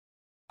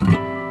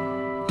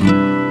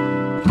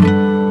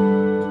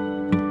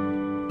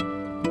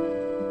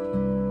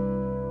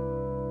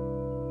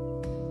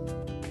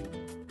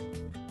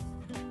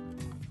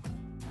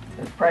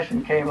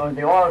Depression came on,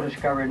 the oil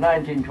discovery in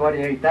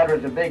 1928. That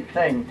was a big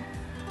thing.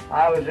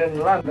 I was in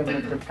London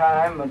at the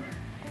time, and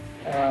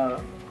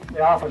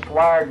the office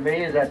wired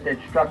me that they'd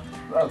struck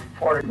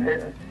 40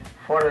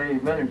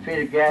 million feet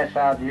of gas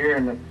out here,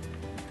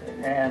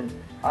 and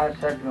I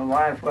said to my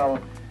wife,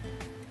 well,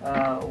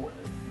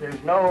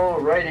 there's no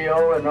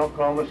radio in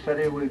Oklahoma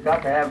City. We've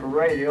got to have a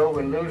radio.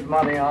 We'll lose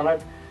money on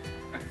it.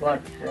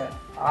 But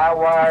I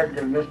wired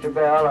to Mr.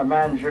 Bell, our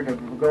manager, to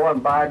go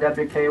and buy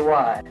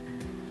WKY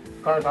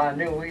because I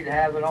knew we'd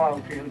have an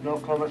oil field in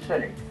Oklahoma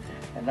City.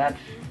 And that's,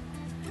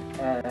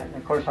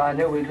 of course, I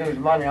knew we'd lose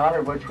money on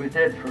it, which we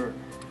did for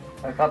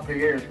a couple of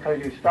years because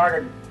you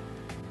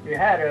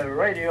had a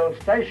radio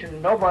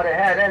station. Nobody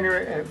had any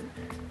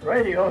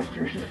radios to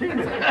receive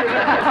it.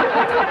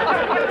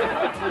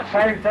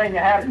 Same thing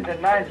happened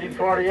in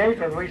 1948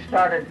 when we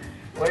started.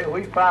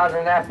 We filed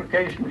an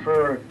application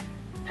for a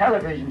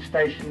television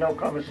station in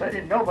Oklahoma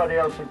City. Nobody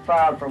else had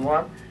filed for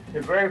one.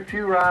 There are very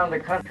few around the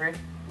country,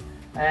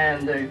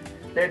 and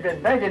they've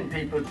been begging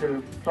people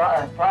to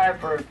apply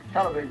for a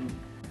television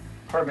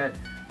permit.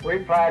 We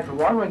applied for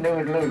one. We knew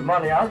we'd lose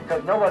money on it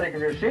because nobody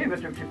can receive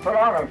it if you put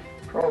on a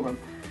program.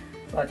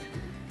 But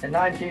in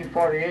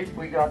 1948,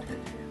 we got it.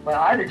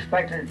 Well, I'd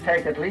expected it to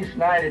take at least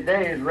 90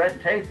 days,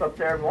 red tape up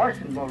there in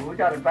Washington, but we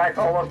got it back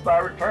almost by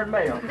return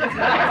mail.